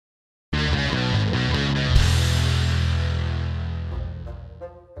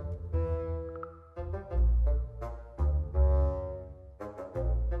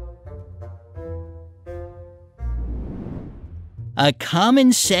A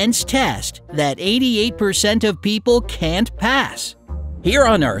common sense test that 88% of people can't pass. Here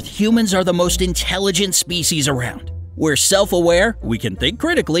on Earth, humans are the most intelligent species around. We're self-aware, we can think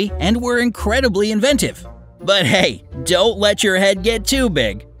critically, and we're incredibly inventive. But hey, don't let your head get too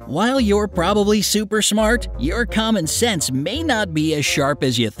big. While you're probably super smart, your common sense may not be as sharp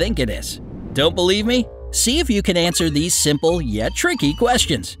as you think it is. Don't believe me? See if you can answer these simple yet tricky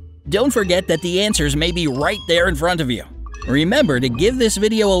questions. Don't forget that the answers may be right there in front of you. Remember to give this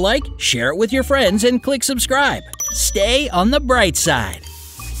video a like, share it with your friends, and click subscribe. Stay on the bright side.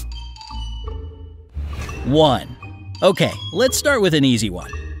 1. Okay, let's start with an easy one.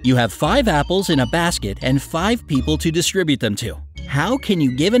 You have 5 apples in a basket and 5 people to distribute them to. How can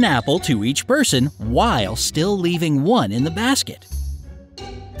you give an apple to each person while still leaving one in the basket?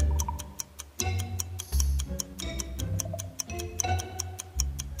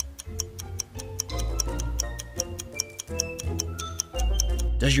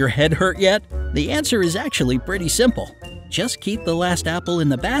 Does your head hurt yet? The answer is actually pretty simple. Just keep the last apple in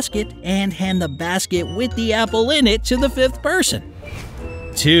the basket and hand the basket with the apple in it to the 5th person.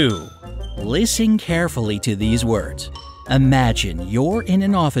 2. Listen carefully to these words. Imagine you're in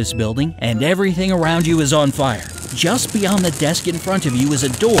an office building and everything around you is on fire. Just beyond the desk in front of you is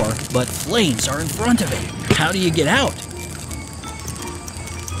a door, but flames are in front of it. How do you get out?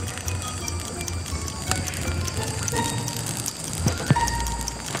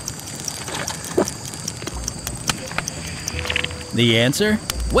 The answer?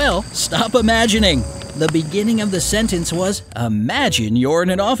 Well, stop imagining. The beginning of the sentence was, imagine you're in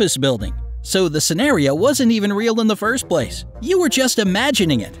an office building. So the scenario wasn't even real in the first place. You were just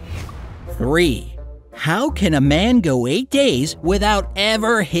imagining it. 3. How can a man go 8 days without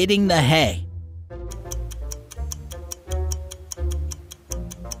ever hitting the hay?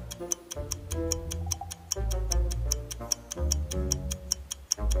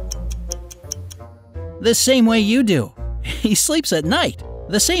 The same way you do. He sleeps at night.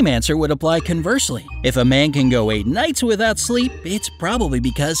 The same answer would apply conversely. If a man can go 8 nights without sleep, it's probably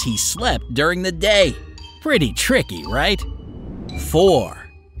because he slept during the day. Pretty tricky, right? 4.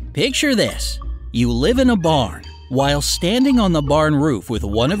 Picture this. You live in a barn. While standing on the barn roof with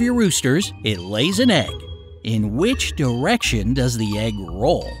one of your roosters, it lays an egg. In which direction does the egg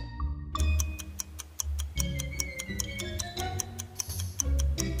roll?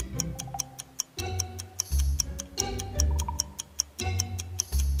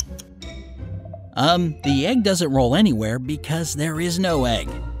 The egg doesn't roll anywhere because there is no egg.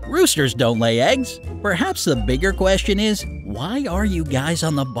 Roosters don't lay eggs. Perhaps the bigger question is, why are you guys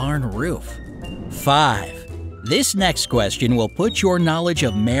on the barn roof? 5. This next question will put your knowledge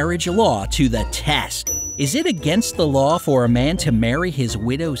of marriage law to the test. Is it against the law for a man to marry his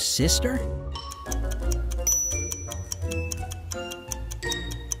widow's sister?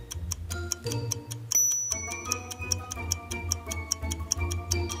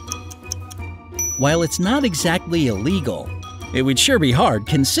 While it's not exactly illegal, it would sure be hard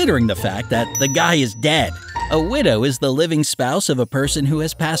considering the fact that the guy is dead. A widow is the living spouse of a person who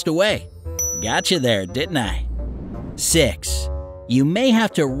has passed away. Gotcha there, didn't I? 6. You may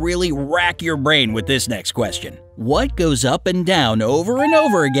have to really rack your brain with this next question. What goes up and down over and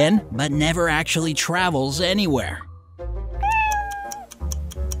over again, but never actually travels anywhere?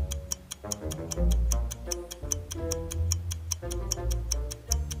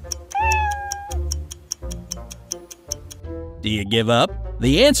 Do you give up?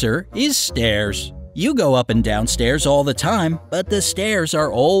 The answer is stairs. You go up and down stairs all the time, but the stairs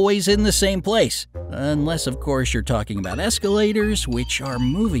are always in the same place. Unless, of course, you're talking about escalators, which are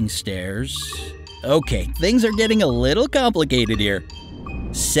moving stairs. Okay, things are getting a little complicated here.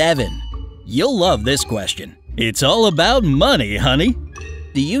 7. You'll love this question. It's all about money, honey.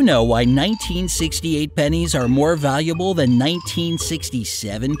 Do you know why 1968 pennies are more valuable than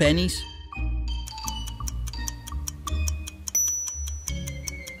 1967 pennies?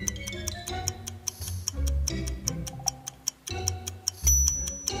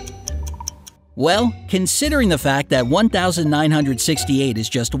 Well, considering the fact that 1,968 is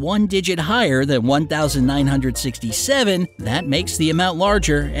just 1 digit higher than 1,967, that makes the amount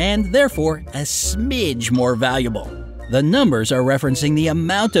larger and therefore a smidge more valuable. The numbers are referencing the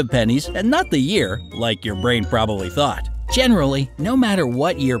amount of pennies and not the year, like your brain probably thought. Generally, no matter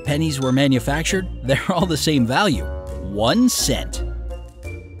what year pennies were manufactured, they're all the same value, 1 cent.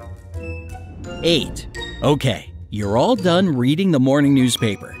 8. Okay, you're all done reading the morning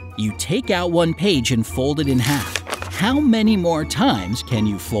newspaper. You take out one page and fold it in half. How many more times can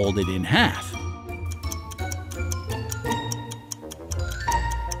you fold it in half?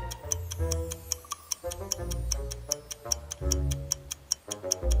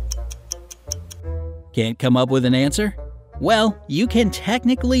 Can't come up with an answer? Well, you can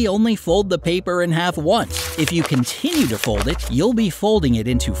technically only fold the paper in half once. If you continue to fold it, you'll be folding it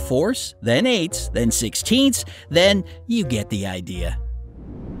into fourths, then eighths, then sixteenths, then you get the idea.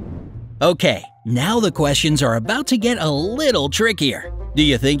 Okay, now the questions are about to get a little trickier. Do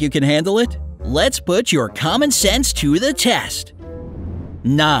you think you can handle it? Let's put your common sense to the test.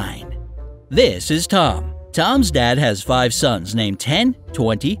 9. This is Tom. Tom's dad has 5 sons named 10,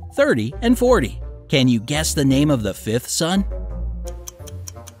 20, 30, and 40. Can you guess the name of the 5th son?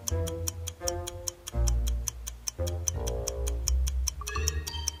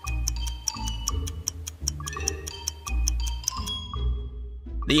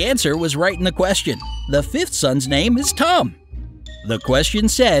 The answer was right in the question. The 5th son's name is Tom. The question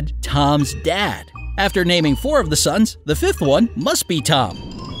said Tom's dad. After naming 4 of the sons, the 5th one must be Tom.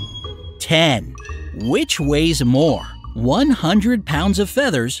 10. Which weighs more, 100 pounds of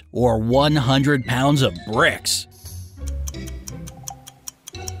feathers or 100 pounds of bricks?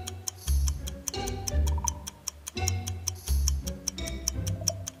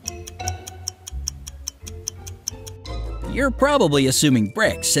 You're probably assuming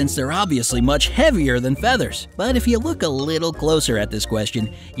bricks since they're obviously much heavier than feathers. But if you look a little closer at this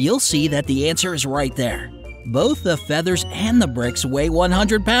question, you'll see that the answer is right there. Both the feathers and the bricks weigh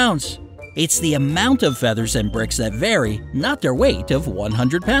 100 pounds. It's the amount of feathers and bricks that vary, not their weight of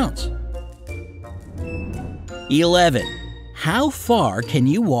 100 pounds. 11. How far can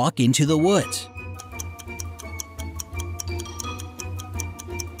you walk into the woods?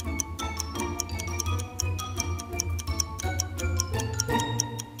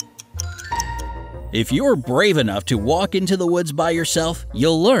 If you're brave enough to walk into the woods by yourself,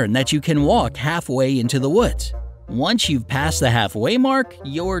 you'll learn that you can walk halfway into the woods. Once you've passed the halfway mark,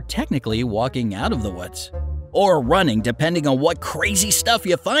 you're technically walking out of the woods. Or running, depending on what crazy stuff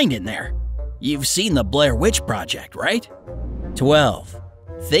you find in there. You've seen the Blair Witch Project, right? 12.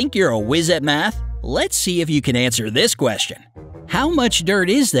 Think you're a whiz at math? Let's see if you can answer this question. How much dirt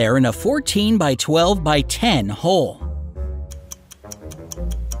is there in a 14 by 12 by 10 hole?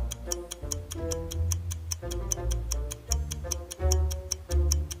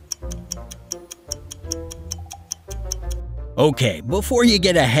 Okay, before you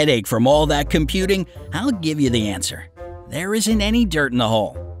get a headache from all that computing, I'll give you the answer. There isn't any dirt in the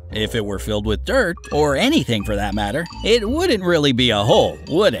hole. If it were filled with dirt, or anything for that matter, it wouldn't really be a hole,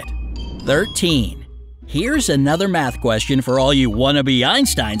 would it? 13. Here's another math question for all you wannabe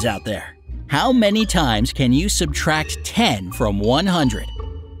Einsteins out there. How many times can you subtract 10 from 100?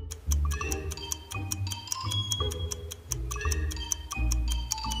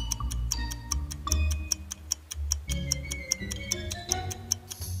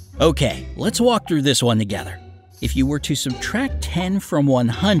 Okay, let's walk through this one together. If you were to subtract 10 from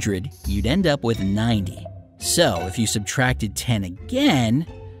 100, you'd end up with 90. So if you subtracted 10 again,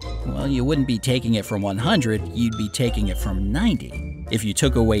 well, you wouldn't be taking it from 100, you'd be taking it from 90. If you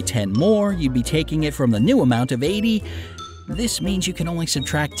took away 10 more, you'd be taking it from the new amount of 80. This means you can only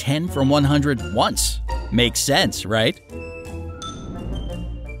subtract 10 from 100 once. Makes sense, right?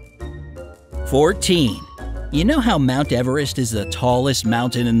 14. You know how Mount Everest is the tallest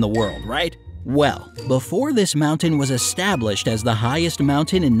mountain in the world, right? Well, before this mountain was established as the highest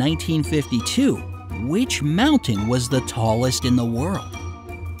mountain in 1952, which mountain was the tallest in the world?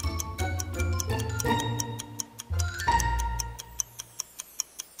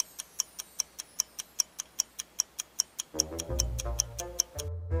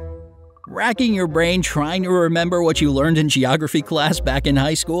 Racking your brain trying to remember what you learned in geography class back in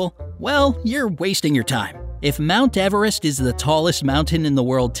high school? Well, you're wasting your time. If Mount Everest is the tallest mountain in the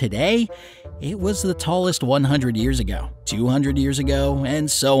world today, it was the tallest 100 years ago, 200 years ago, and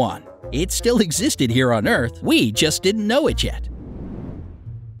so on. It still existed here on Earth, we just didn't know it yet.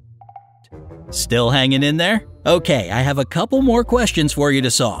 Still hanging in there? Okay, I have a couple more questions for you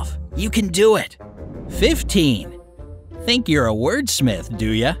to solve. You can do it. 15. Think you're a wordsmith, do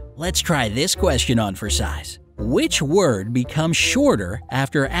ya? Let's try this question on for size. Which word becomes shorter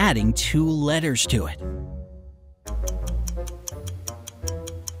after adding 2 letters to it?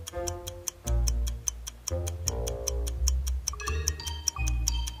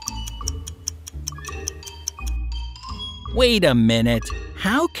 Wait a minute.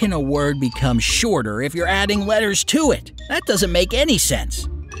 How can a word become shorter if you're adding letters to it? That doesn't make any sense.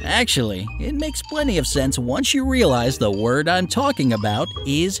 Actually, it makes plenty of sense once you realize the word I'm talking about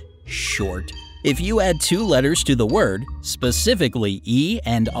is short. If you add 2 letters to the word, specifically E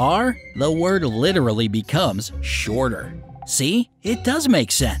and R, the word literally becomes shorter. See? It does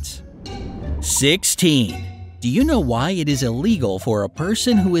make sense. 16. Do you know why it is illegal for a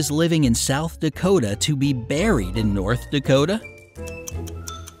person who is living in South Dakota to be buried in North Dakota?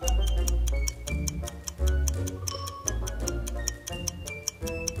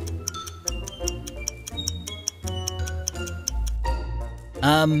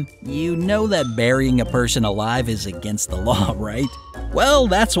 You know that burying a person alive is against the law, right? Well,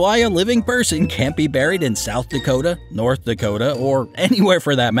 that's why a living person can't be buried in South Dakota, North Dakota, or anywhere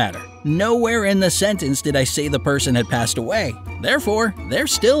for that matter. Nowhere in the sentence did I say the person had passed away. Therefore, they're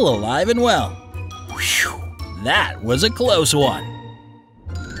still alive and well. Whew, that was a close one.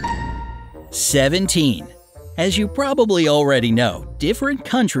 17. As you probably already know, different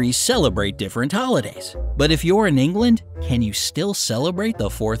countries celebrate different holidays. But if you're in England, can you still celebrate the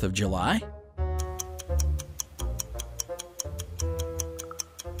 4th of July?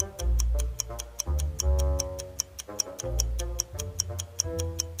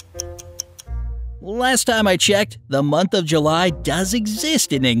 Last time I checked, the month of July does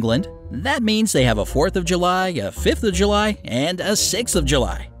exist in England. That means they have a 4th of July, a 5th of July, and a 6th of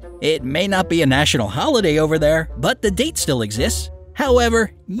July. It may not be a national holiday over there, but the date still exists.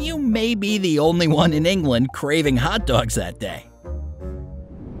 However, you may be the only one in England craving hot dogs that day.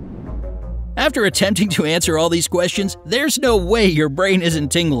 After attempting to answer all these questions, there's no way your brain isn't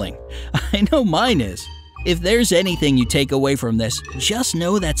tingling. I know mine is. If there's anything you take away from this, just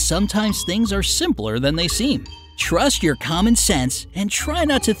know that sometimes things are simpler than they seem. Trust your common sense and try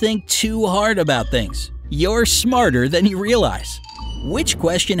not to think too hard about things. You're smarter than you realize. Which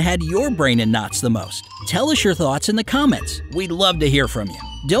question had your brain in knots the most? Tell us your thoughts in the comments. We'd love to hear from you.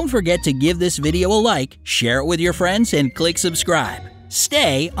 Don't forget to give this video a like, share it with your friends, and click subscribe.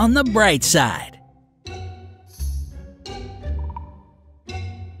 Stay on the bright side.